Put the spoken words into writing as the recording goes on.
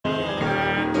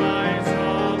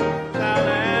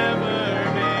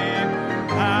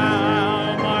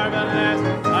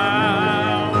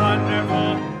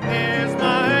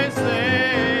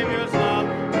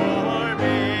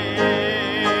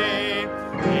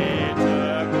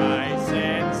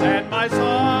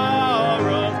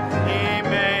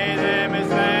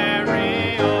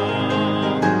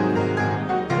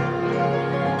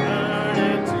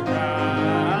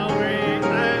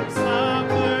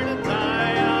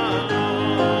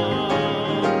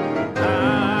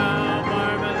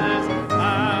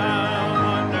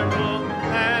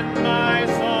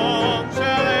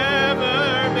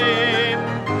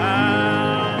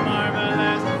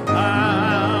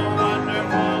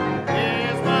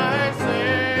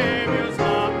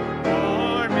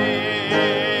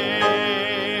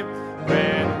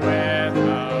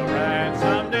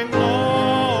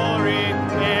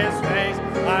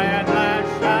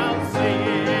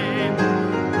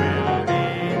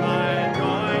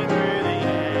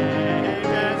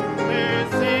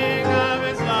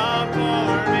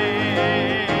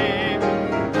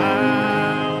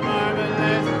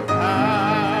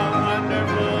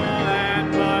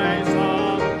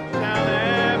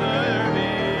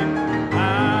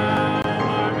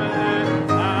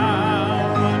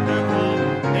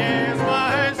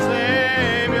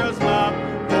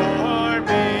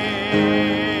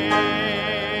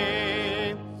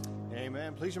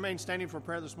Amen. Please remain standing for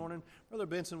prayer this morning. Brother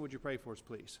Benson, would you pray for us,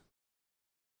 please?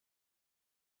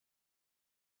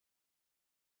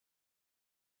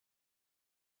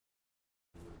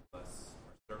 Bless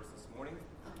our service this morning.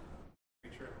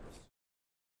 Preacher,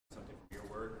 something from your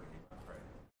word. I pray.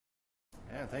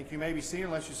 And thank you. You may be seated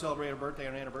unless you celebrate a birthday or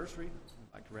an anniversary.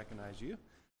 I'd like to recognize you.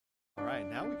 All right,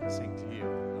 now we can sing to you.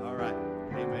 All right.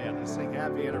 Amen. Let's sing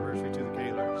happy anniversary to the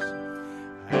Kahlers.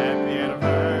 Happy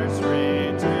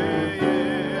anniversary to you.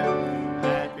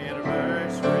 Happy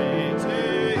anniversary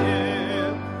to you.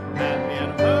 Happy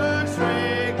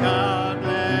anniversary. God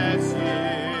bless you.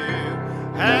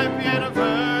 Happy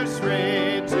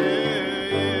anniversary to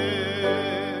you.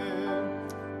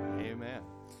 Amen.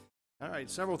 All right,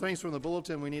 several things from the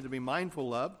bulletin we need to be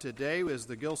mindful of. Today is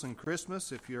the Gilson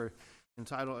Christmas. If you're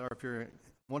entitled, or if you're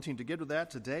wanting to give to that,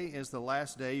 today is the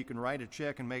last day. You can write a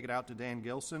check and make it out to Dan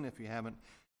Gilson if you haven't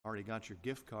already got your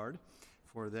gift card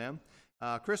for them.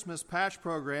 Christmas Patch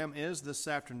program is this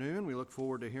afternoon. We look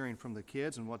forward to hearing from the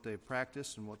kids and what they've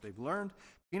practiced and what they've learned.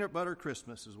 Peanut Butter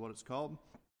Christmas is what it's called.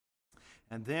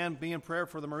 And then be in prayer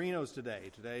for the Marinos today.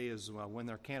 Today is when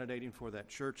they're candidating for that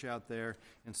church out there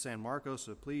in San Marcos,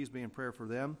 so please be in prayer for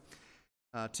them.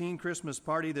 Teen Christmas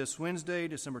Party this Wednesday,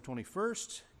 December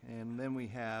 21st. And then we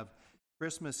have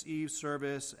Christmas Eve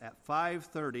service at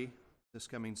 5:30 this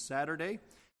coming Saturday.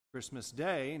 Christmas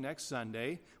Day, next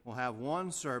Sunday, we'll have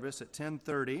one service at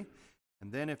 10:30. And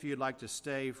then if you'd like to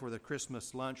stay for the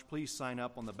Christmas lunch, please sign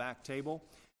up on the back table.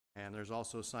 And there's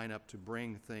also a sign up to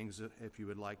bring things if you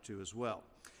would like to as well.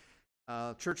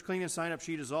 Church cleaning sign-up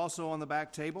sheet is also on the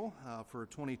back table for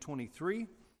 2023.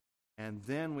 And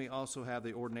then we also have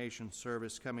the ordination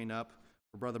service coming up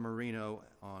for Brother Marino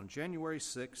on January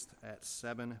 6th at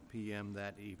 7 p.m.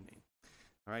 that evening.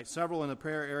 All right, several in the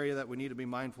prayer area that we need to be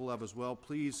mindful of as well.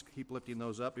 Please keep lifting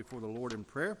those up before the Lord in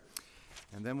prayer.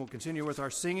 And then we'll continue with our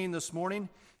singing this morning.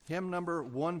 Hymn number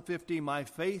 150, My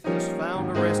Faith Has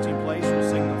Found a Resting Place. We'll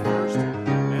sing the first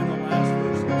and the last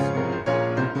verses.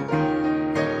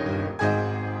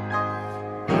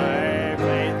 My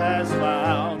faith has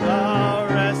found a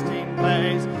resting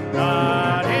place,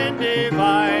 not in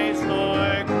device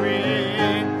nor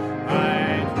creed.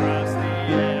 I trust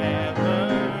the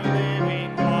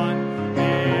ever-living one,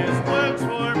 His works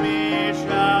for me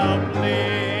shall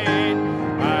plead.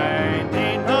 I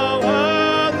need no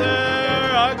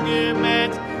other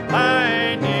argument,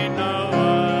 I need no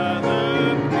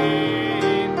other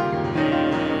plea.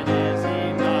 It is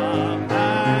enough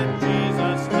that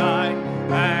Jesus died,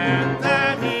 and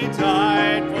that He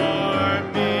died for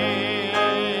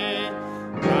me.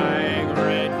 My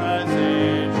great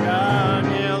physician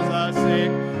heals the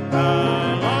sick, the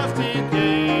lost He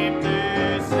came to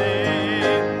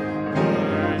save.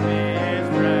 Worthy His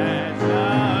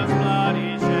precious blood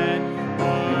He shed,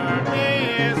 for me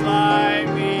His life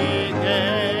He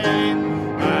gave.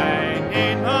 I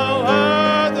need no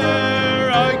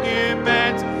other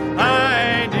argument,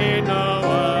 I need no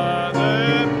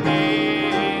other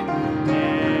plea.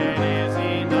 It is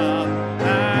enough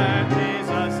that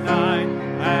Jesus died,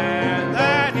 and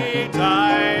that He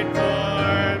died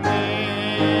for me.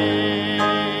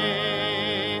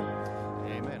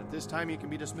 Amen. At this time, you can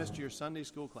be dismissed to your Sunday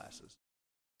school classes.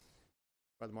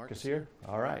 Brother Marcus here?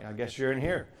 All right, I guess you're in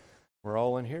here. We're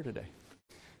all in here today.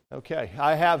 Okay,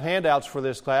 I have handouts for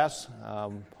this class.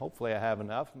 Hopefully I have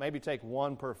enough. Maybe take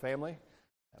one per family.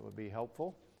 That would be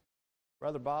helpful.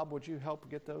 Brother Bob, would you help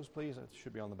get those, please? It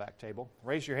should be on the back table.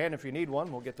 Raise your hand if you need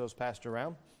one. We'll get those passed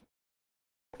around.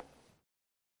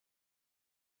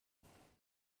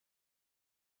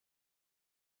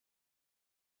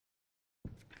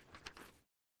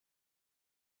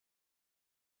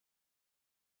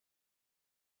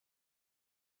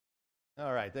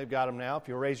 All right, they've got them now. If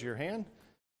you'll raise your hand,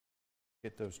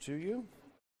 get those to you.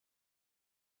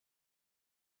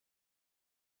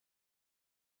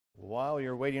 While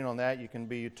you're waiting on that, you can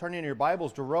be turning your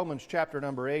Bibles to Romans chapter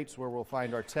number 8, where we'll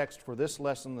find our text for this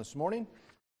lesson this morning.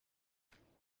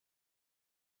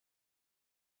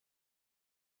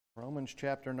 Romans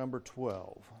chapter number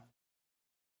 12.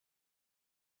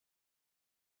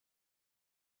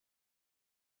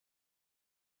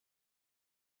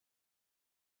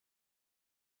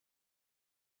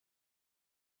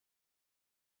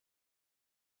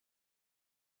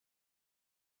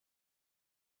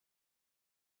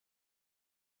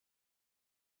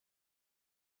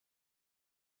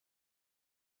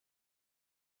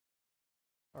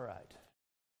 All right.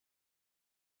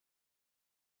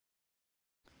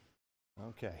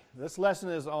 Okay. This lesson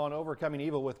is on overcoming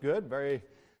evil with good. Very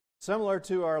similar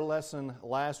to our lesson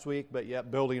last week, but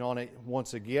yet building on it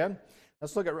once again.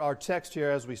 Let's look at our text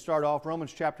here as we start off.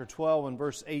 Romans chapter 12 and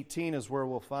verse 18 is where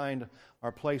we'll find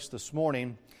our place this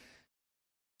morning.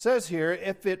 It says here,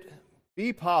 "If it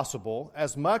be possible,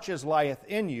 as much as lieth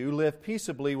in you, live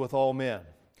peaceably with all men.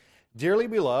 Dearly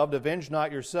beloved, avenge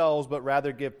not yourselves, but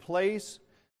rather give place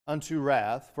unto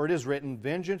wrath. For it is written,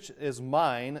 Vengeance is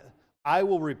mine, I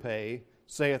will repay,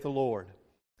 saith the Lord.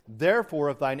 Therefore,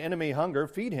 if thine enemy hunger,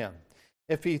 feed him.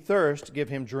 If he thirst, give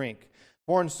him drink.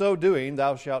 For in so doing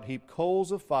thou shalt heap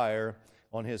coals of fire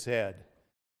on his head.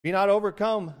 Be not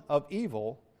overcome of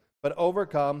evil, but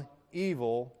overcome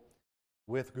evil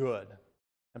with good."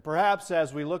 And perhaps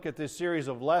as we look at this series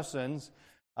of lessons,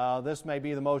 this may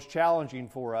be the most challenging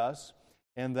for us,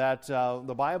 in that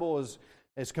the Bible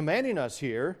is commanding us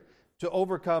here to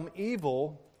overcome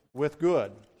evil with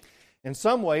good. In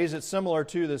some ways, it's similar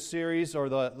to the series or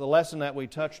the lesson that we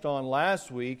touched on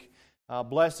last week,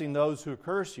 blessing those who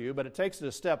curse you, but it takes it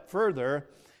a step further.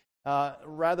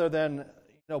 Rather than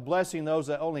blessing those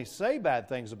that only say bad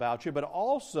things about you, but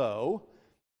also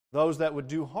those that would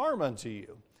do harm unto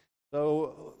you.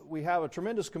 So we have a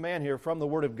tremendous command here from the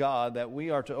Word of God that we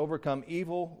are to overcome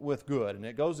evil with good. And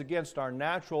it goes against our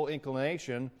natural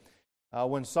inclination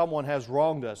when someone has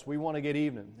wronged us. We want to get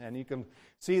even. And you can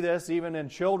see this even in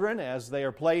children as they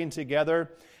are playing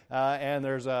together and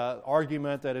there's an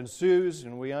argument that ensues,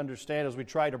 and we understand as we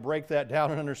try to break that down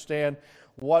and understand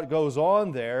what goes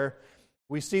on there,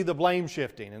 we see the blame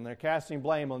shifting, and they're casting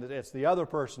blame on it's the other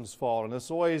person's fault, and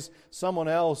it's always someone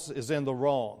else is in the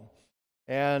wrong.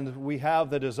 And we have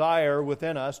the desire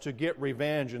within us to get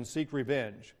revenge and seek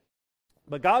revenge.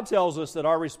 But God tells us that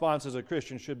our response as a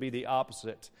Christian should be the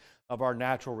opposite of our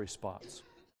natural response.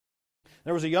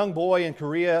 There was a young boy in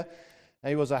Korea, and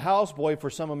he was a houseboy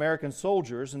for some American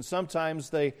soldiers, and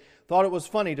sometimes they thought it was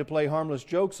funny to play harmless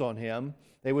jokes on him.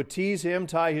 They would tease him,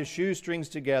 tie his shoestrings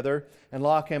together, and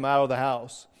lock him out of the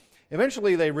house.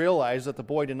 Eventually they realized that the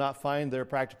boy did not find their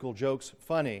practical jokes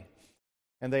funny,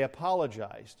 and they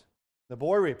apologized. The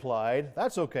boy replied,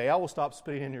 "That's okay, I will stop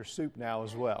spitting in your soup now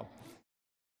as well."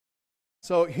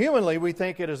 So humanly, we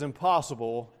think it is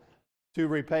impossible to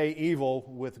repay evil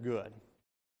with good.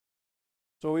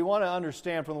 So we want to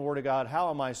understand from the Word of God,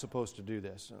 how am I supposed to do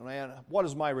this? And what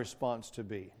is my response to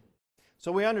be?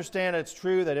 So we understand it's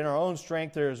true that in our own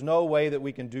strength there is no way that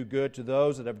we can do good to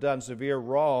those that have done severe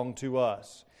wrong to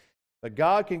us. But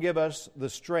God can give us the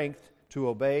strength to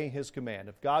obey His command.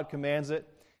 If God commands it,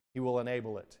 He will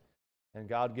enable it. And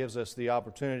God gives us the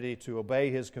opportunity to obey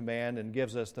His command and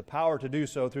gives us the power to do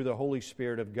so through the Holy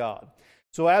Spirit of God.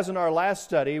 So as in our last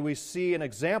study, we see an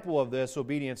example of this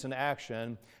obedience in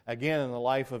action, again in the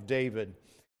life of David.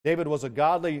 David was a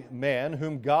godly man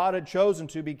whom God had chosen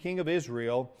to be king of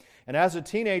Israel, and as a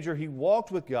teenager he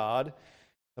walked with God.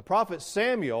 The prophet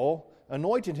Samuel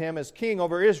anointed him as king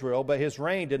over Israel, but his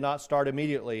reign did not start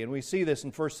immediately. And we see this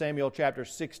in 1 Samuel chapter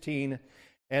 16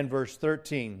 and verse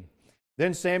 13.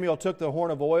 Then Samuel took the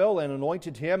horn of oil and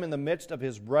anointed him in the midst of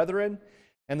his brethren,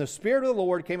 and the Spirit of the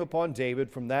Lord came upon David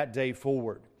from that day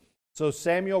forward. So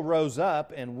Samuel rose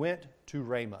up and went to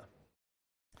Ramah.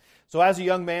 So as a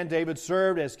young man, David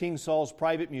served as King Saul's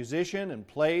private musician and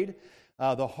played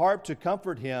the harp to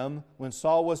comfort him when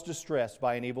Saul was distressed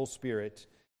by an evil spirit.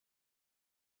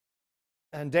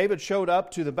 And David showed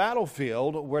up to the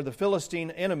battlefield where the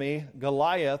Philistine enemy,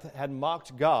 Goliath, had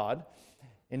mocked God.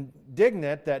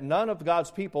 Indignant that none of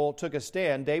God's people took a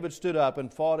stand, David stood up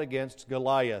and fought against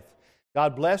Goliath.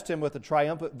 God blessed him with a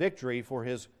triumphant victory for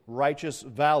his righteous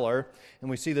valor. And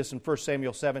we see this in 1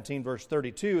 Samuel 17, verse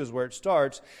 32 is where it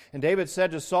starts. And David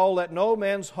said to Saul, "Let no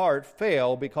man's heart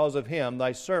fail because of him.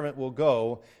 Thy servant will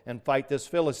go and fight this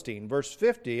Philistine." Verse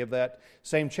 50 of that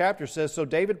same chapter says, "So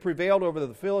David prevailed over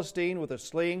the Philistine with a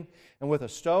sling and with a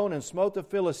stone, and smote the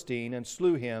Philistine and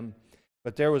slew him.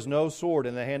 But there was no sword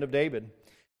in the hand of David.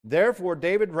 Therefore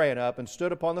David ran up and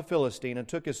stood upon the Philistine, and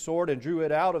took his sword and drew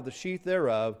it out of the sheath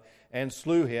thereof, and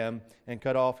slew him, and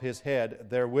cut off his head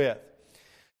therewith."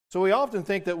 So we often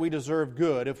think that we deserve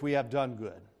good if we have done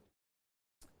good.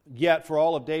 Yet for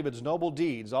all of David's noble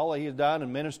deeds, all that he had done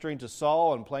in ministering to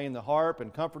Saul and playing the harp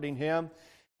and comforting him,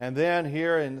 and then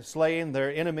here in slaying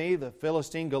their enemy, the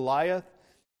Philistine Goliath,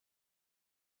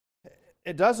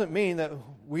 it doesn't mean that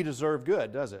we deserve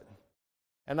good, does it?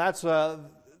 And that's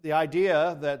the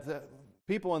idea that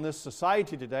people in this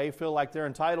society today feel like they're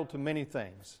entitled to many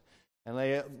things. And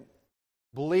they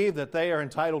believe that they are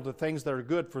entitled to things that are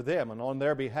good for them and on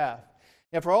their behalf.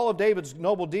 And for all of David's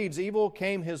noble deeds, evil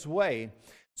came his way.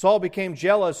 Saul became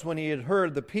jealous when he had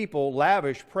heard the people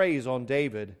lavish praise on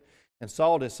David, and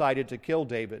Saul decided to kill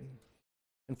David.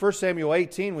 In 1 Samuel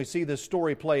 18, we see this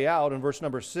story play out in verse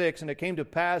number 6. And it came to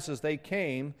pass as they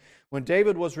came, when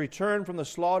David was returned from the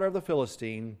slaughter of the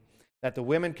Philistine, that the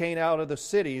women came out of the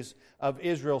cities of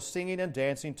Israel singing and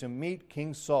dancing to meet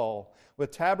King Saul,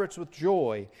 with tabrets with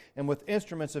joy and with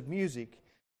instruments of music.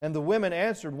 And the women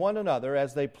answered one another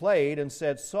as they played and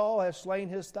said, Saul has slain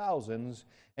his thousands,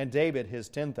 and David his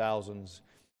 10,000s.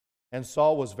 And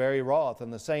Saul was very wroth,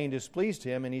 and the saying displeased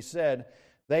him, and he said,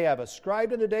 They have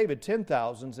ascribed unto David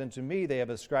 10,000s, and to me they have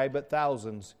ascribed but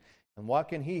thousands. And what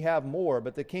can he have more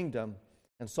but the kingdom?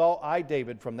 And Saul eyed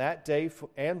David from that day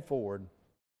and forward.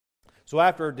 So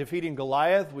after defeating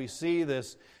Goliath, we see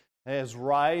his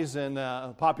rise in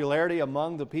popularity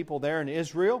among the people there in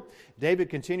Israel. David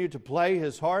continued to play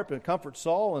his harp and comfort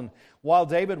Saul, and while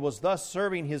David was thus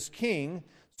serving his king,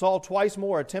 Saul twice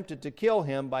more attempted to kill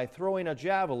him by throwing a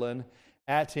javelin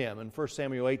at him in 1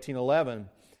 Samuel 18:11.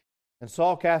 And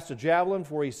Saul cast a javelin,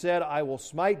 for he said, I will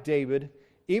smite David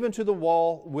even to the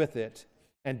wall with it.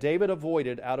 And David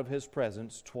avoided out of his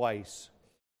presence twice.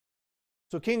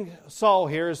 So King Saul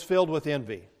here is filled with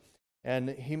envy. And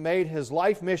he made his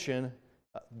life mission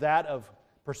that of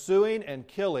pursuing and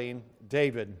killing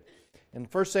David. In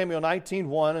 1 Samuel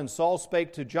 19:1, and Saul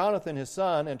spake to Jonathan his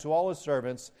son and to all his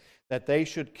servants that they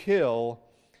should kill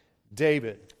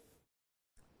David.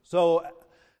 So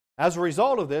as a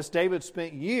result of this, David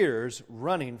spent years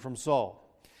running from Saul,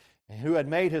 who had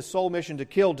made his sole mission to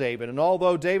kill David. And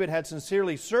although David had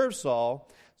sincerely served Saul,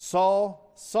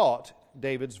 Saul sought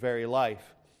David's very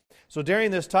life. So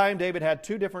during this time, David had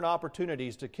two different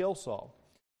opportunities to kill Saul.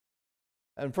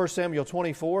 In 1 Samuel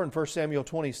 24 and 1 Samuel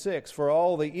 26, for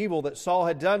all the evil that Saul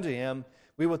had done to him,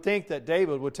 we would think that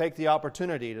David would take the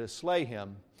opportunity to slay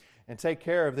him and take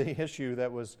care of the issue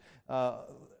that was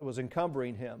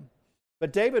encumbering him.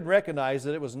 But David recognized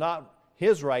that it was not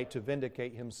his right to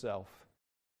vindicate himself.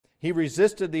 He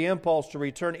resisted the impulse to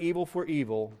return evil for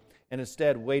evil and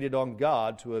instead waited on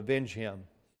God to avenge him,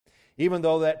 even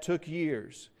though that took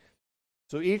years.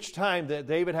 So each time that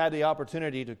David had the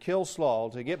opportunity to kill Saul,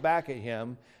 to get back at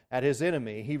him, at his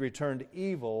enemy, he returned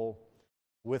evil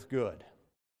with good.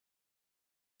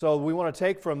 So we want to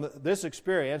take from this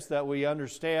experience that we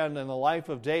understand in the life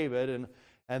of David and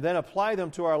then apply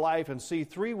them to our life and see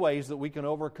three ways that we can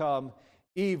overcome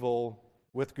evil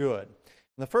with good.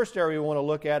 And the first area we want to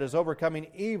look at is overcoming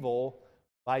evil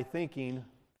by thinking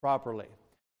properly.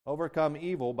 Overcome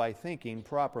evil by thinking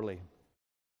properly.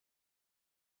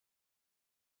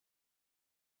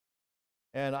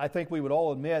 And I think we would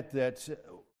all admit that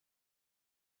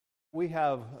we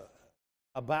have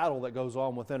a battle that goes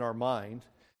on within our mind,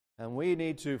 and we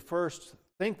need to first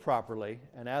think properly,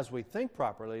 and as we think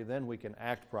properly, then we can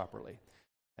act properly.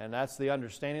 And that's the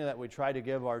understanding that we try to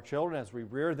give our children as we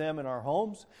rear them in our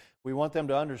homes. We want them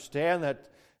to understand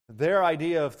that their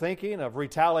idea of thinking, of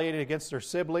retaliating against their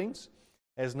siblings,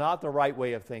 is not the right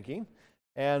way of thinking.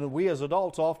 And we as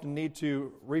adults often need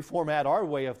to reformat our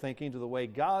way of thinking to the way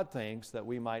God thinks that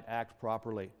we might act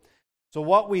properly. So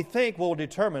what we think will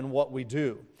determine what we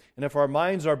do. And if our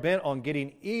minds are bent on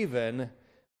getting even,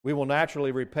 we will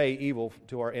naturally repay evil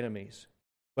to our enemies.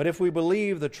 But if we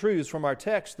believe the truths from our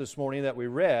text this morning that we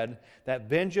read, that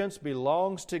vengeance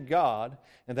belongs to God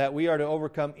and that we are to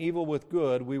overcome evil with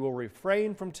good, we will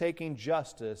refrain from taking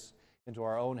justice into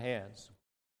our own hands.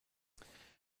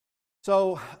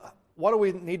 So, what do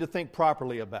we need to think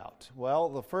properly about? Well,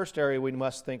 the first area we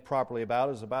must think properly about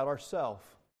is about ourselves.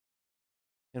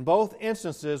 In both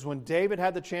instances, when David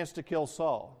had the chance to kill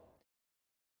Saul,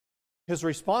 his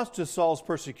response to Saul's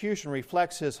persecution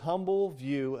reflects his humble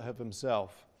view of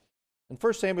himself. In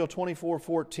 1 Samuel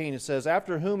 24:14, it says,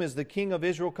 After whom is the king of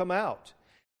Israel come out?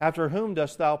 After whom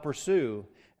dost thou pursue?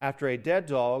 After a dead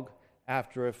dog,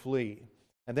 after a flea.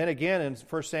 And then again in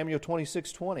 1 Samuel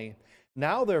 26:20,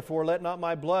 Now therefore let not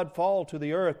my blood fall to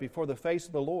the earth before the face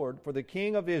of the Lord, for the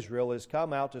king of Israel is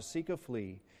come out to seek a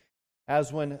flea,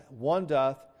 as when one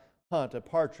doth hunt a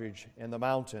partridge in the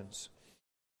mountains.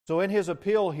 So in his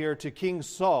appeal here to King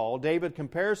Saul, David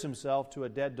compares himself to a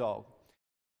dead dog,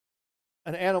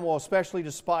 an animal especially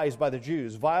despised by the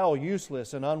Jews, vile,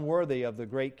 useless, and unworthy of the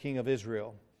great king of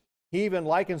Israel. He even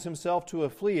likens himself to a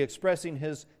flea, expressing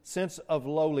his sense of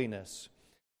lowliness.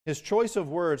 His choice of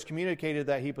words communicated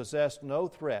that he possessed no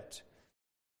threat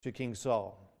to King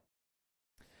Saul.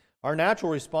 Our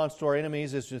natural response to our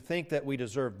enemies is to think that we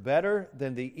deserve better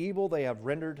than the evil they have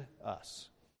rendered us.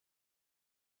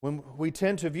 When we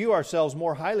tend to view ourselves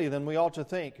more highly than we ought to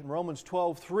think. In Romans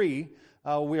 12:3,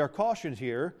 we are cautioned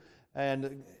here,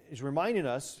 and he's reminding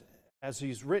us, as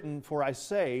he's written, For I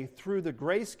say, through the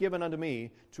grace given unto me,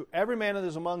 to every man that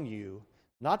is among you,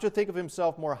 not to think of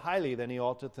himself more highly than he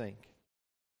ought to think,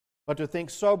 but to think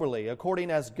soberly,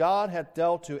 according as God hath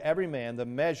dealt to every man the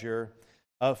measure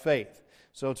of faith.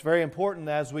 So it's very important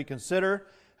as we consider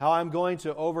how I'm going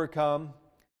to overcome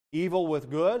evil with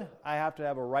good, I have to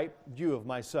have a right view of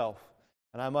myself.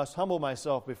 And I must humble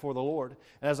myself before the Lord.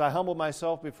 And as I humble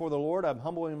myself before the Lord, I'm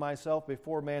humbling myself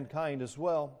before mankind as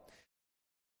well.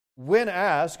 When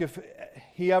asked if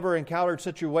he ever encountered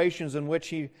situations in which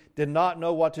he did not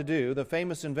know what to do, the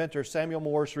famous inventor Samuel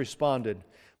Morse responded,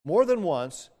 "More than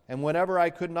once, and whenever I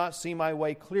could not see my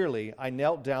way clearly, I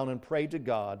knelt down and prayed to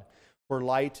God for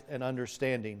light and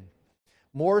understanding."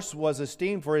 Morse was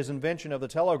esteemed for his invention of the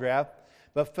telegraph,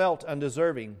 but felt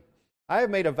undeserving. "I have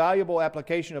made a valuable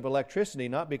application of electricity,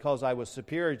 not because I was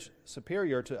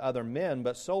superior to other men,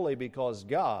 but solely because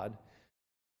God,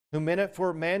 who meant it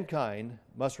for mankind,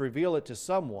 must reveal it to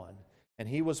someone, and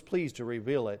he was pleased to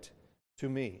reveal it to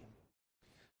me."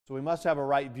 So we must have a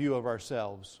right view of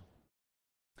ourselves.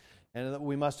 And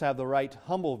we must have the right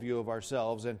humble view of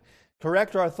ourselves and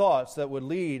correct our thoughts that would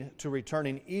lead to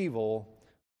returning evil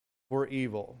for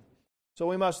evil. So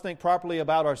we must think properly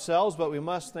about ourselves, but we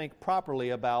must think properly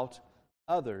about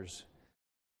others.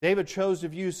 David chose to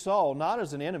view Saul not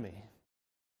as an enemy,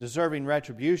 deserving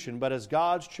retribution, but as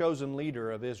God's chosen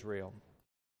leader of Israel.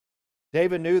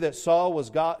 David knew that Saul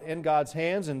was in God's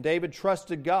hands, and David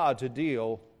trusted God to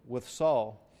deal with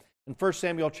Saul. In 1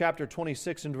 Samuel chapter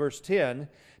 26 and verse 10,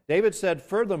 David said,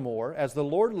 "Furthermore, as the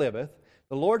Lord liveth,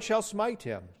 the Lord shall smite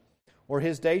him, or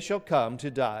his day shall come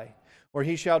to die, or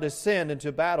he shall descend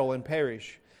into battle and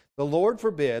perish. The Lord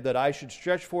forbid that I should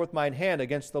stretch forth mine hand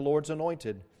against the Lord's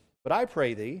anointed. But I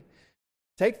pray thee,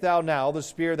 take thou now the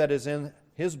spear that is in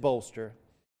his bolster,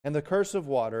 and the cruse of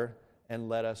water, and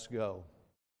let us go."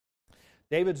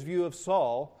 David's view of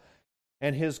Saul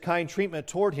and his kind treatment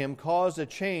toward him caused a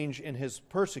change in his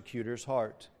persecutor's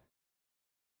heart.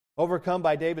 Overcome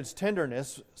by David's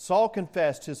tenderness, Saul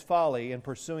confessed his folly in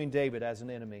pursuing David as an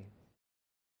enemy.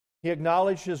 He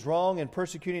acknowledged his wrong in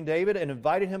persecuting David and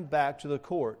invited him back to the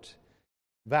court,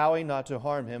 vowing not to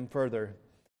harm him further.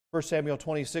 1 Samuel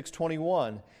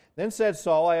 26:21. Then said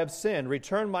Saul, "I have sinned.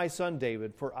 Return my son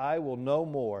David, for I will no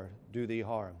more do thee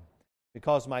harm.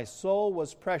 Because my soul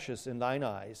was precious in thine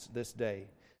eyes this day.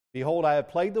 Behold, I have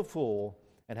played the fool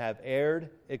and have erred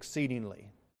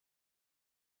exceedingly."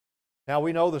 Now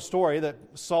we know the story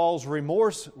that Saul's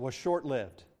remorse was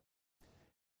short-lived.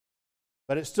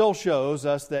 But it still shows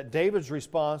us that David's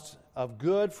response of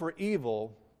good for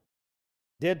evil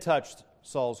did touch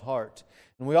Saul's heart.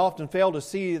 And we often fail to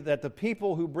see that the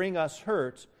people who bring us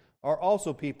hurt are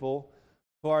also people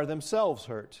who are themselves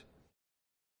hurt.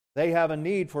 They have a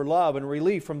need for love and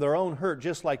relief from their own hurt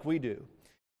just like we do.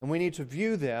 And we need to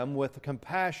view them with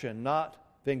compassion, not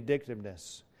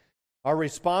vindictiveness. Our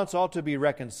response ought to be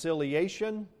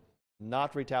reconciliation,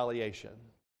 not retaliation.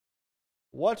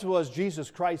 What was Jesus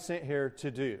Christ sent here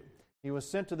to do? He was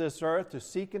sent to this earth to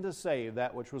seek and to save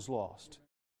that which was lost.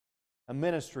 A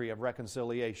ministry of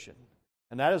reconciliation.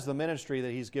 And that is the ministry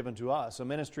that He's given to us, a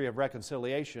ministry of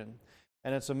reconciliation.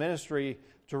 And it's a ministry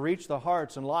to reach the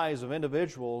hearts and lives of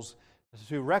individuals,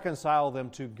 to reconcile them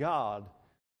to God,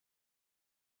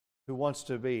 who wants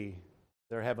to be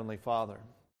their Heavenly Father,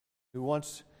 who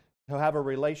wants to have a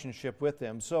relationship with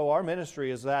them. So our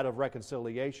ministry is that of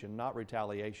reconciliation, not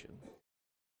retaliation.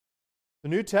 The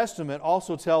New Testament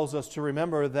also tells us to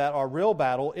remember that our real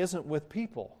battle isn't with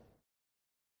people.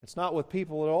 It's not with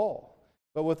people at all,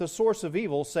 but with the source of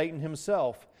evil, Satan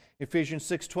himself. Ephesians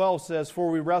 6:12 says,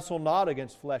 "For we wrestle not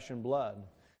against flesh and blood,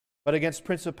 but against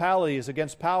principalities,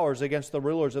 against powers, against the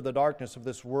rulers of the darkness of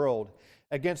this world,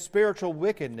 against spiritual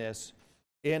wickedness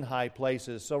in high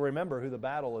places." So remember who the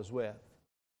battle is with.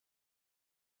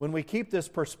 When we keep this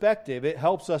perspective, it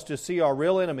helps us to see our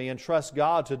real enemy and trust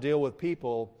God to deal with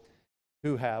people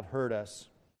who have hurt us.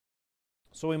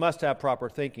 So we must have proper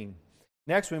thinking.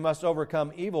 Next, we must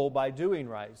overcome evil by doing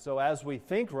right. So as we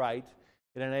think right,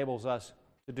 it enables us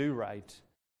to do right.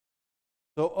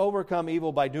 So overcome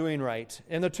evil by doing right.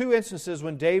 In the two instances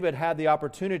when David had the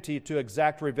opportunity to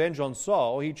exact revenge on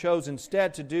Saul, he chose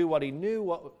instead to do what he knew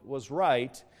what was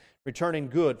right, returning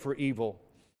good for evil.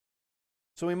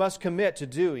 So we must commit to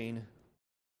doing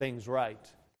things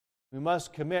right. We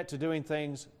must commit to doing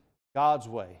things God's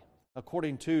way,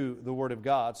 according to the Word of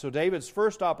God. So David's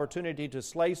first opportunity to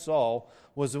slay Saul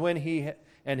was when he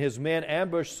and his men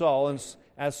ambushed Saul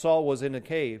as Saul was in a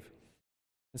cave.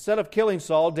 Instead of killing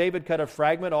Saul, David cut a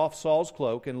fragment off Saul's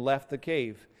cloak and left the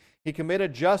cave. He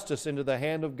committed justice into the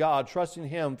hand of God, trusting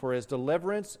Him for his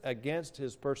deliverance against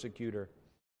his persecutor.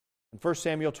 In 1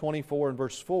 Samuel 24 and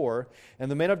verse 4,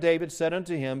 "And the men of David said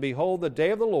unto him, Behold, the day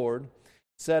of the Lord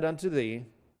said unto thee,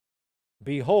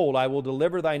 Behold, I will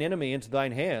deliver thine enemy into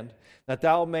thine hand, that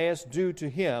thou mayest do to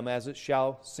him as it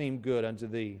shall seem good unto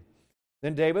thee.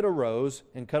 Then David arose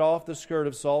and cut off the skirt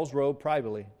of Saul's robe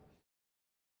privately.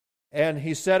 And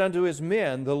he said unto his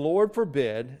men, The Lord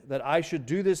forbid that I should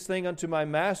do this thing unto my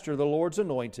master, the Lord's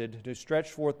anointed, to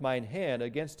stretch forth mine hand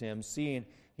against him, seeing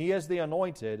he is the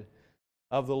anointed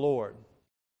of the Lord.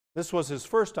 This was his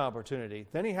first opportunity.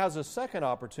 Then he has a second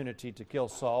opportunity to kill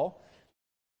Saul.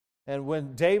 And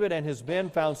when David and his men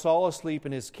found Saul asleep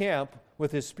in his camp,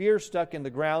 with his spear stuck in the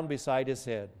ground beside his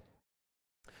head.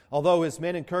 Although his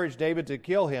men encouraged David to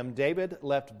kill him, David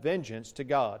left vengeance to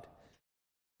God.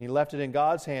 He left it in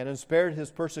God's hand and spared his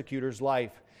persecutor's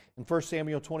life. In 1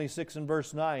 Samuel 26 and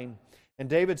verse 9, And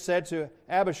David said to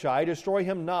Abishai, Destroy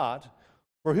him not,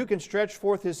 for who can stretch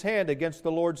forth his hand against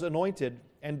the Lord's anointed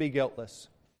and be guiltless?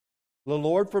 The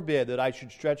Lord forbid that I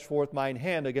should stretch forth mine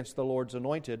hand against the Lord's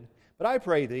anointed. But I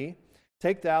pray thee,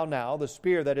 take thou now the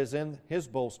spear that is in his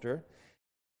bolster,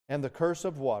 and the cruse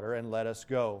of water, and let us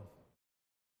go.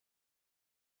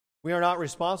 We are not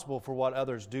responsible for what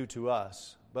others do to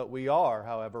us, but we are,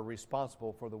 however,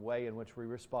 responsible for the way in which we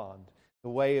respond, the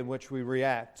way in which we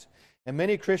react. And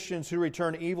many Christians who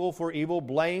return evil for evil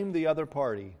blame the other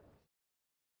party.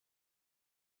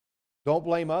 Don't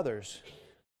blame others.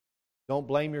 Don't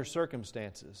blame your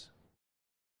circumstances.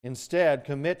 Instead,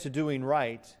 commit to doing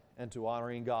right and to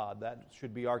honoring God. That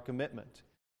should be our commitment.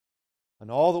 And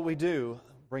all that we do,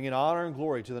 bringing honor and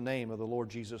glory to the name of the Lord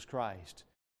Jesus Christ,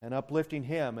 and uplifting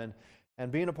Him,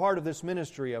 and being a part of this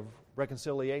ministry of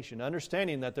reconciliation,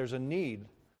 understanding that there's a need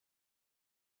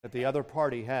that the other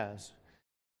party has.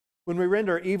 When we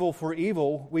render evil for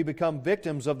evil, we become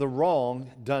victims of the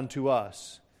wrong done to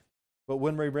us. But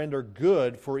when we render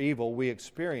good for evil, we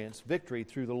experience victory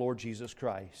through the Lord Jesus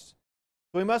Christ.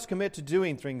 So we must commit to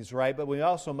doing things right, but we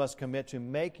also must commit to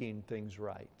making things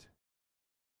right.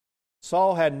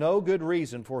 Saul had no good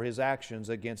reason for his actions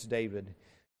against David.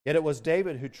 Yet it was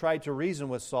David who tried to reason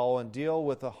with Saul and deal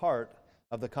with the heart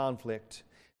of the conflict.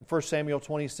 In 1 Samuel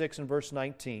 26 and verse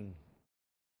 19.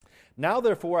 Now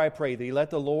therefore I pray thee, let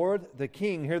the Lord the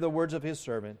king hear the words of his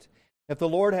servant. If the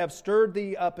Lord have stirred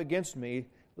thee up against me,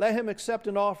 let him accept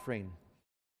an offering.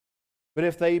 But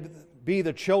if they be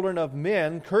the children of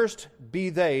men, cursed be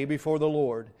they before the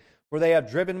Lord. For they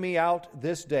have driven me out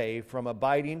this day from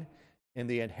abiding in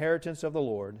the inheritance of the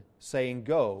Lord, saying,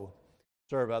 Go,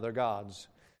 serve other gods.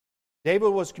 David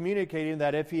was communicating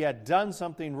that if he had done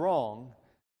something wrong,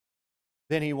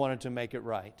 then he wanted to make it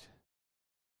right.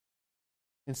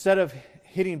 Instead of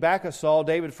hitting back at Saul,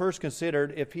 David first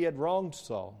considered if he had wronged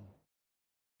Saul.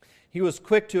 He was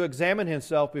quick to examine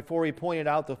himself before he pointed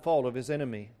out the fault of his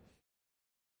enemy.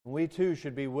 We too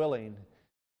should be willing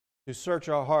to search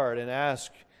our heart and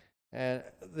ask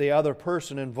the other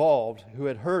person involved who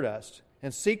had hurt us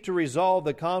and seek to resolve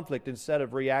the conflict instead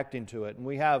of reacting to it. And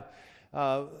we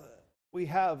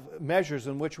have measures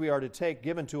in which we are to take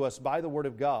given to us by the Word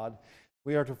of God.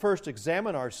 We are to first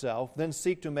examine ourselves, then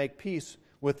seek to make peace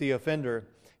with the offender.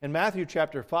 In Matthew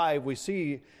chapter 5, we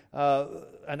see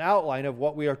an outline of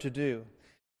what we are to do.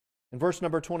 In verse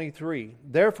number 23,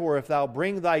 Therefore, if thou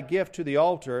bring thy gift to the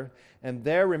altar, and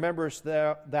there rememberest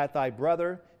that thy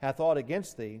brother hath aught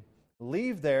against thee,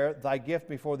 leave there thy gift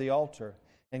before the altar,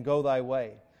 and go thy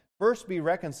way. First be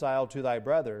reconciled to thy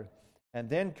brother, and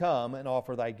then come and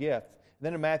offer thy gift.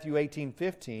 Then in Matthew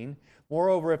 18:15,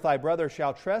 Moreover, if thy brother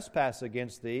shall trespass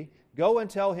against thee, go and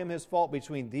tell him his fault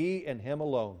between thee and him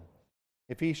alone.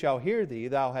 If he shall hear thee,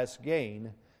 thou hast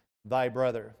gained thy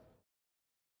brother.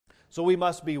 So we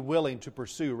must be willing to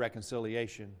pursue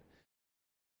reconciliation.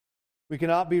 We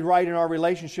cannot be right in our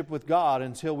relationship with God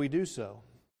until we do so.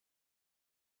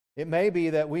 It may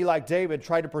be that we, like David,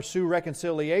 try to pursue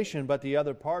reconciliation, but the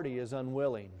other party is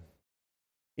unwilling.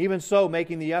 Even so,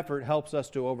 making the effort helps us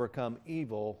to overcome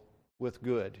evil with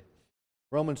good.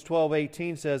 Romans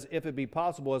 12:18 says, If it be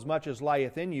possible, as much as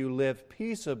lieth in you, live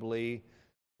peaceably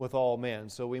with all men.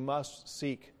 So we must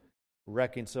seek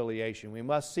reconciliation. We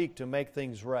must seek to make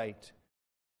things right.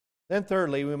 Then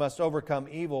thirdly, we must overcome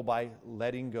evil by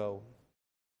letting go.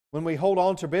 When we hold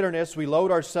on to bitterness, we load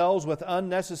ourselves with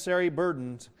unnecessary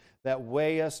burdens that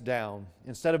weigh us down.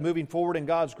 Instead of moving forward in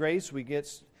God's grace, we get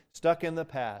stuck in the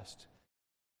past.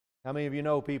 How many of you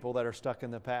know people that are stuck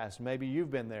in the past? Maybe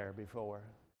you've been there before,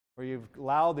 where you've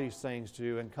allowed these things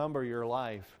to encumber your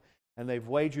life, and they've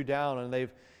weighed you down, and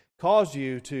they've caused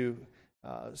you to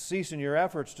cease in your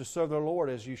efforts to serve the Lord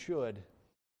as you should.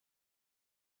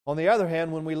 On the other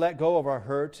hand, when we let go of our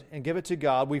hurt and give it to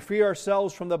God, we free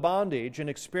ourselves from the bondage and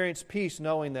experience peace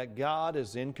knowing that God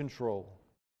is in control.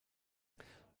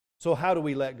 So how do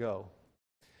we let go?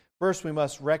 First, we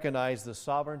must recognize the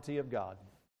sovereignty of God.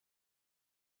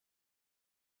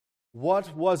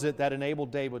 What was it that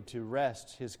enabled David to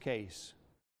rest his case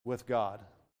with God?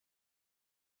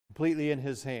 Completely in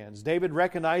his hands. David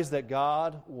recognized that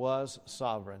God was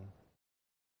sovereign.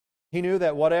 He knew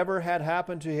that whatever had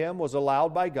happened to him was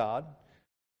allowed by God,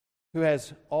 who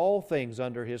has all things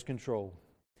under his control.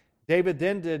 David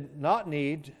then did not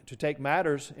need to take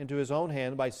matters into his own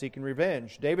hand by seeking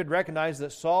revenge. David recognized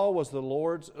that Saul was the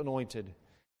Lord's anointed.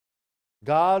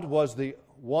 God was the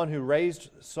one who raised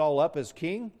Saul up as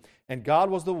king, and God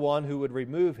was the one who would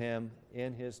remove him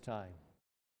in his time.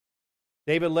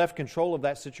 David left control of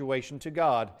that situation to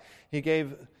God. He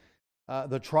gave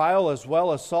the trial as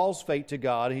well as Saul's fate to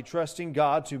God. He trusting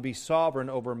God to be sovereign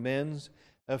over men's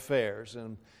affairs.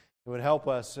 And it would help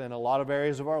us in a lot of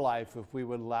areas of our life if we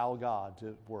would allow God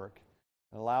to work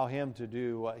and allow Him to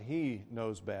do what He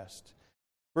knows best.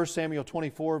 1 Samuel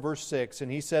 24, verse 6,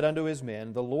 And he said unto his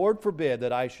men, The Lord forbid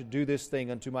that I should do this thing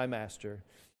unto my master,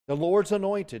 the Lord's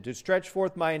anointed, to stretch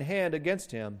forth mine hand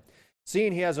against him,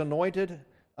 seeing he has anointed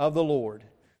of the Lord.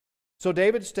 So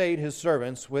David stayed his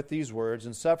servants with these words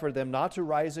and suffered them not to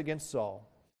rise against Saul.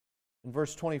 In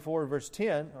verse 24, verse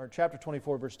 10, or chapter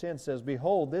 24, verse 10 says,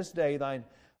 Behold, this day thine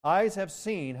eyes have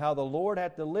seen how the Lord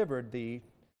hath delivered thee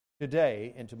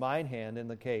today into mine hand in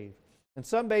the cave. And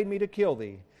some bade me to kill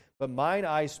thee, but mine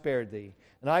eyes spared thee.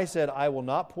 And I said, I will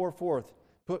not put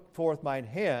forth mine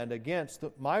hand against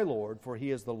my Lord, for he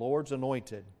is the Lord's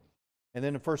anointed. And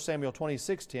then in 1 Samuel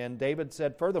 26:10, David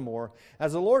said furthermore,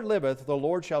 As the Lord liveth, the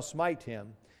Lord shall smite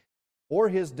him, or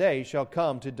his day shall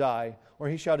come to die, or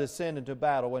he shall descend into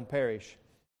battle and perish.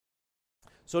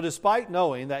 So despite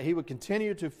knowing that he would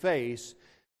continue to face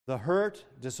the hurt,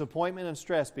 disappointment, and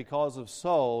stress because of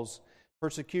Saul's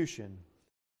persecution,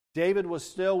 David was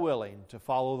still willing to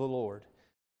follow the Lord,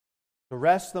 to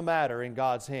rest the matter in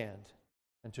God's hand,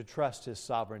 and to trust His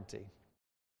sovereignty.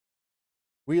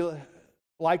 We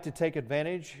like to take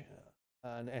advantage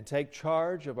and take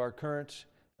charge of our current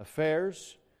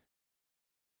affairs.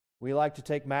 We like to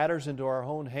take matters into our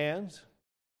own hands.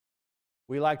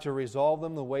 We like to resolve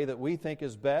them the way that we think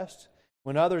is best.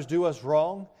 When others do us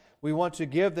wrong, we want to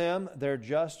give them their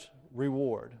just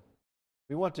reward.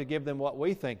 We want to give them what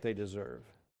we think they deserve.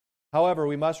 However,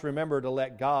 we must remember to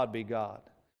let God be God.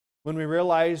 When we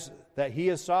realize that He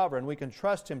is sovereign, we can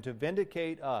trust Him to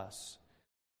vindicate us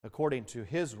according to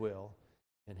His will,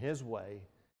 in His way,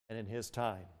 and in His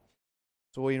time.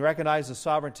 So when we recognize the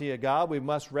sovereignty of God, we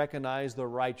must recognize the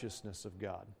righteousness of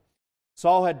God.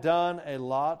 Saul had done a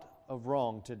lot of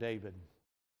wrong to David.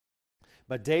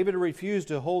 But David refused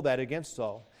to hold that against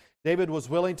Saul. David was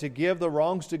willing to give the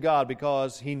wrongs to God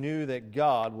because he knew that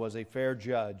God was a fair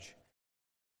judge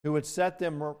who would set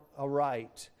them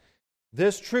aright.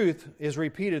 This truth is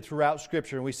repeated throughout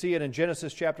Scripture, and we see it in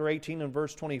Genesis chapter 18 and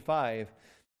verse 25.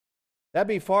 That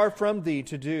be far from thee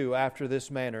to do after this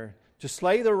manner, to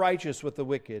slay the righteous with the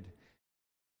wicked,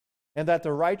 and that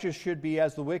the righteous should be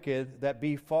as the wicked that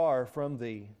be far from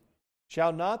thee.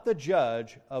 Shall not the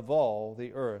judge of all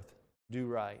the earth do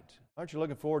right? Aren't you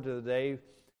looking forward to the day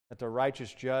that the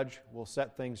righteous judge will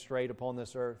set things straight upon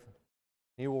this earth?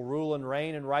 He will rule and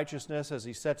reign in righteousness as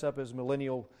He sets up His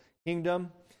millennial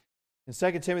kingdom. In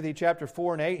 2 Timothy chapter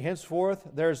 4 and 8, Henceforth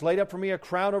there is laid up for me a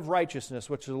crown of righteousness,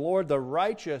 which the Lord, the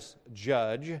righteous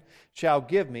judge, shall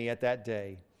give me at that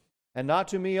day. And not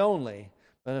to me only,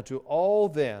 but unto all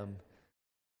them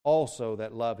also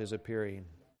that love His appearing.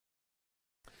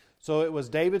 So it was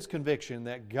David's conviction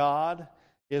that God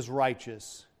is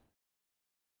righteous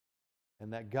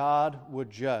and that God would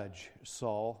judge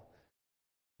Saul.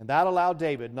 And that allowed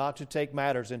David not to take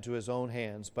matters into his own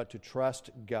hands, but to trust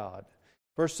God.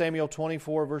 1 Samuel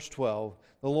 24, verse 12,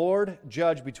 The Lord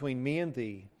judge between me and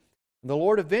thee, and the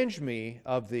Lord avenge me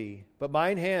of thee, but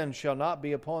mine hand shall not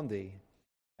be upon thee.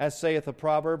 As saith the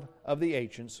proverb of the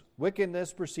ancients,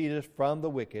 Wickedness proceedeth from the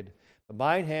wicked, but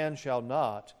mine hand shall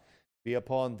not be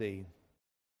upon thee.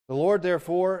 The Lord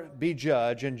therefore be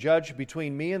judge, and judge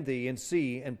between me and thee, and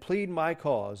see, and plead my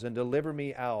cause, and deliver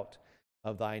me out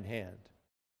of thine hand.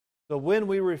 So when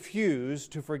we refuse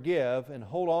to forgive and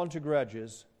hold on to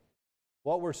grudges,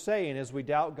 what we're saying is we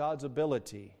doubt God's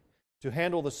ability to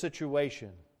handle the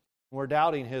situation. We're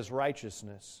doubting His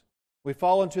righteousness. We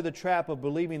fall into the trap of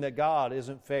believing that God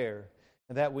isn't fair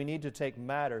and that we need to take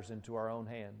matters into our own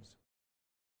hands.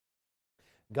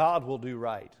 God will do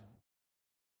right.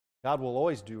 God will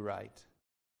always do right.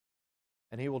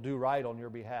 And He will do right on your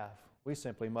behalf. We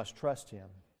simply must trust Him.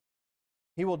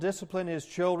 He will discipline His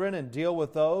children and deal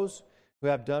with those who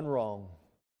have done wrong.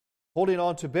 Holding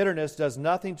on to bitterness does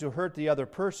nothing to hurt the other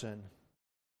person,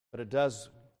 but it does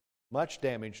much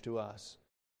damage to us.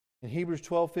 In Hebrews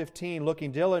 12:15,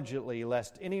 looking diligently,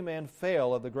 lest any man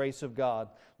fail of the grace of God,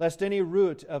 lest any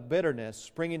root of bitterness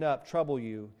springing up trouble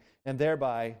you, and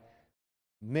thereby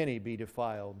many be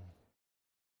defiled.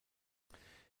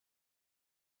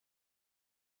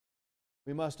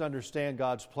 We must understand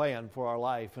God's plan for our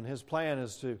life, and His plan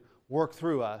is to work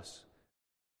through us,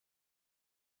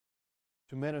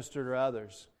 to minister to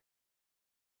others.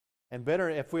 And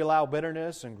if we allow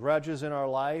bitterness and grudges in our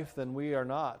life, then we are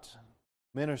not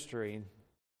ministering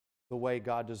the way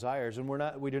God desires. And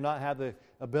we do not have the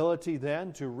ability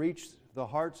then to reach the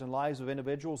hearts and lives of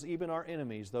individuals, even our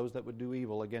enemies, those that would do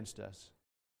evil against us.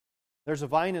 There's a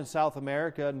vine in South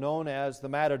America known as the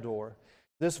matador.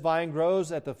 This vine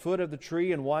grows at the foot of the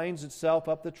tree and winds itself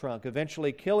up the trunk,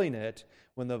 eventually killing it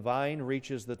when the vine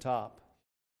reaches the top.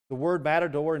 The word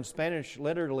matador in Spanish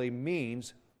literally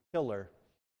means killer.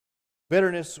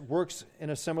 Bitterness works in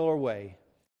a similar way.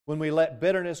 When we let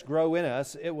bitterness grow in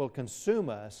us, it will consume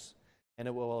us and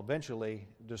it will eventually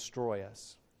destroy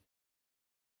us.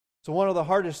 So one of the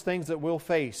hardest things that we'll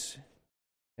face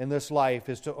in this life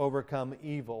is to overcome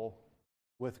evil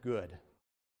with good.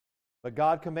 But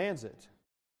God commands it.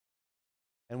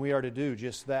 And we are to do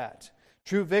just that.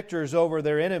 True victors over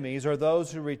their enemies are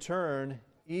those who return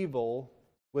evil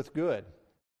with good.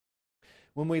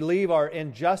 When we leave our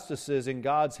injustices in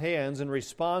God's hands and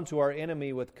respond to our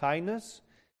enemy with kindness,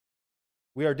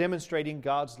 we are demonstrating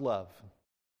God's love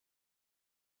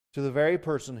to the very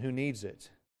person who needs it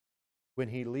when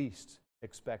he least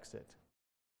expects it.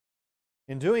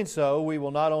 In doing so, we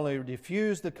will not only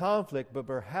diffuse the conflict, but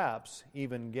perhaps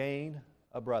even gain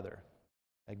a brother.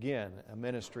 Again, a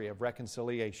ministry of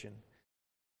reconciliation.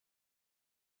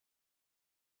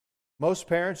 Most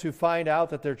parents who find out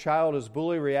that their child is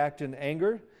bullied react in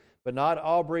anger, but not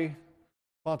Aubrey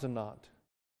Fontenot,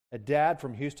 a dad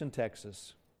from Houston,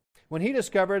 Texas. When he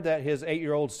discovered that his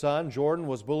 8-year-old son, Jordan,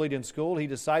 was bullied in school, he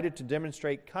decided to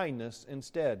demonstrate kindness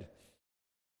instead.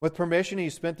 With permission, he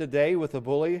spent the day with the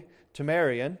bully,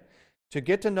 Tamarian, to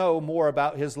get to know more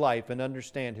about his life and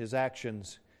understand his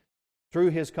actions. Through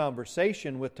his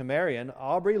conversation with Tamarian,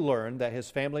 Aubrey learned that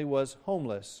his family was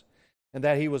homeless and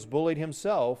that he was bullied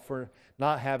himself for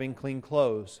not having clean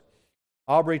clothes.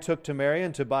 Aubrey took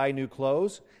Tamarian to buy new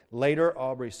clothes. Later,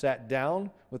 Aubrey sat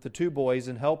down with the two boys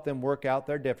and helped them work out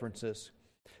their differences.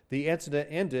 The incident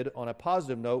ended on a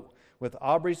positive note with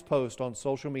Aubrey's post on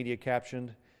social media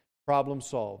captioned, "Problem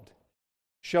solved."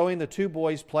 Showing the two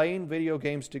boys playing video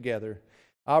games together,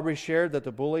 Aubrey shared that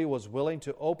the bully was willing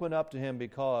to open up to him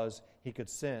because he could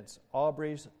sense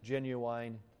Aubrey's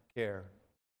genuine care.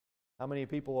 How many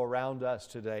people around us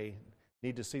today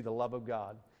need to see the love of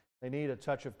God? They need a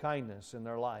touch of kindness in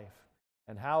their life,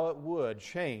 and how it would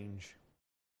change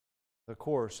the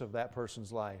course of that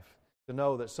person's life. To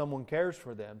know that someone cares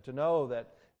for them, to know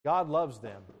that God loves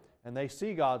them, and they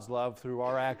see God's love through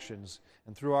our actions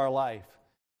and through our life.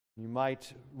 You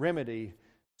might remedy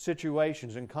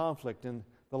situations and conflict in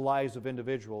the lives of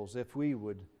individuals if we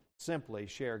would simply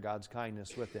share God's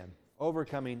kindness with them,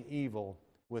 overcoming evil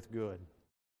with good.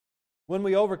 When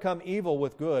we overcome evil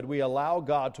with good, we allow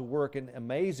God to work in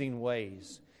amazing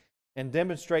ways and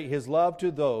demonstrate His love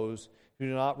to those who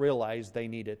do not realize they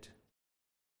need it.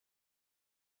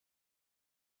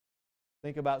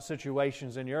 Think about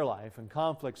situations in your life and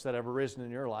conflicts that have arisen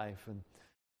in your life. And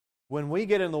when we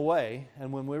get in the way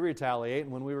and when we retaliate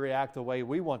and when we react the way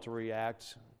we want to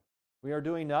react, we are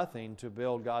doing nothing to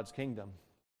build God's kingdom.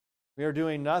 We are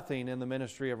doing nothing in the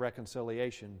ministry of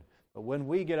reconciliation. But when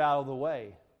we get out of the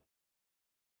way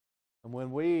and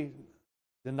when we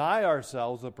deny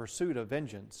ourselves the pursuit of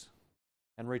vengeance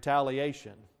and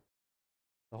retaliation,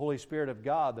 the Holy Spirit of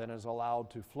God then is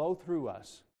allowed to flow through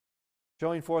us,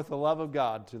 showing forth the love of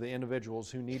God to the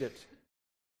individuals who need it.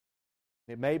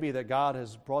 It may be that God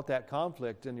has brought that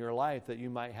conflict in your life that you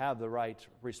might have the right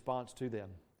response to them,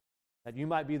 that you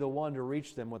might be the one to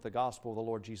reach them with the gospel of the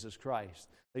Lord Jesus Christ,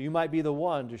 that you might be the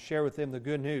one to share with them the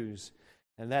good news,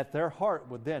 and that their heart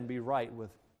would then be right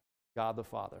with God the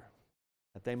Father,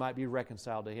 that they might be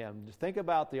reconciled to Him. Just think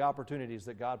about the opportunities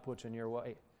that God puts in your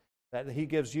way, that He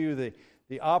gives you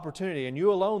the opportunity, and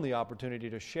you alone the opportunity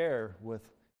to share with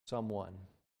someone.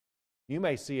 You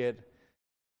may see it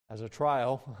as a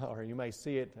trial, or you may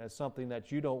see it as something that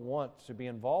you don't want to be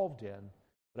involved in,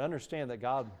 but understand that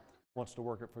God wants to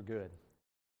work it for good,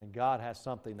 and God has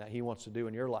something that He wants to do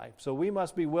in your life. So we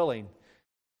must be willing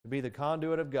to be the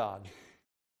conduit of God,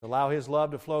 to allow His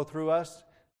love to flow through us,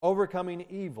 overcoming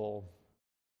evil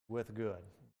with good.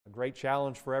 A great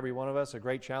challenge for every one of us, a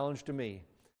great challenge to me.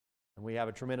 And we have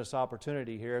a tremendous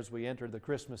opportunity here as we enter the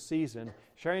Christmas season,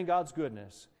 sharing God's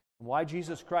goodness And why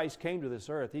Jesus Christ came to this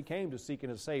earth. He came to seek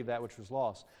and to save that which was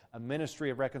lost. A ministry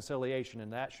of reconciliation,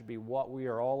 and that should be what we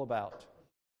are all about.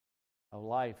 A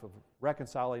life of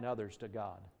reconciling others to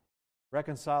God.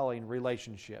 Reconciling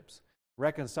relationships.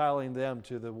 Reconciling them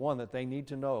to the one that they need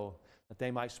to know, that they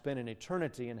might spend an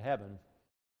eternity in heaven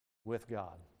with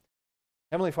God.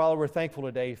 Heavenly Father, we're thankful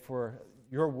today for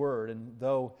your word, and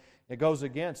though it goes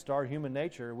against our human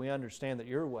nature, we understand that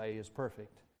your way is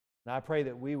perfect. And I pray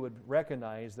that we would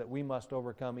recognize that we must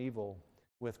overcome evil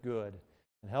with good,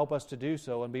 and help us to do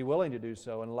so and be willing to do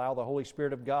so, and allow the Holy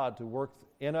Spirit of God to work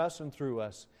in us and through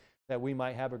us, that we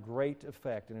might have a great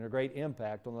effect and a great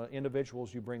impact on the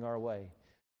individuals you bring our way.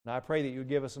 And I pray that you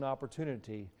give us an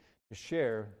opportunity to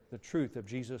share the truth of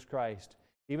Jesus Christ,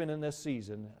 even in this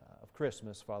season of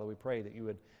Christmas. Father, we pray that you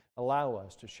would allow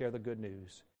us to share the good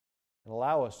news and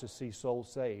allow us to see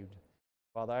souls saved.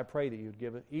 Father, I pray that you would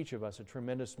give each of us a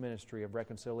tremendous ministry of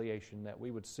reconciliation, that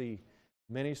we would see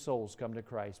many souls come to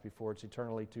Christ before it's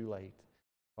eternally too late.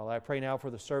 Father, I pray now for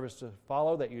the service to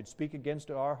follow, that you'd speak against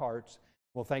our hearts.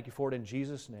 We'll thank you for it in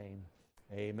Jesus' name.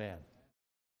 Amen.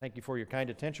 Thank you for your kind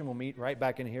attention. We'll meet right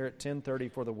back in here at 10:30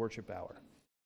 for the worship hour.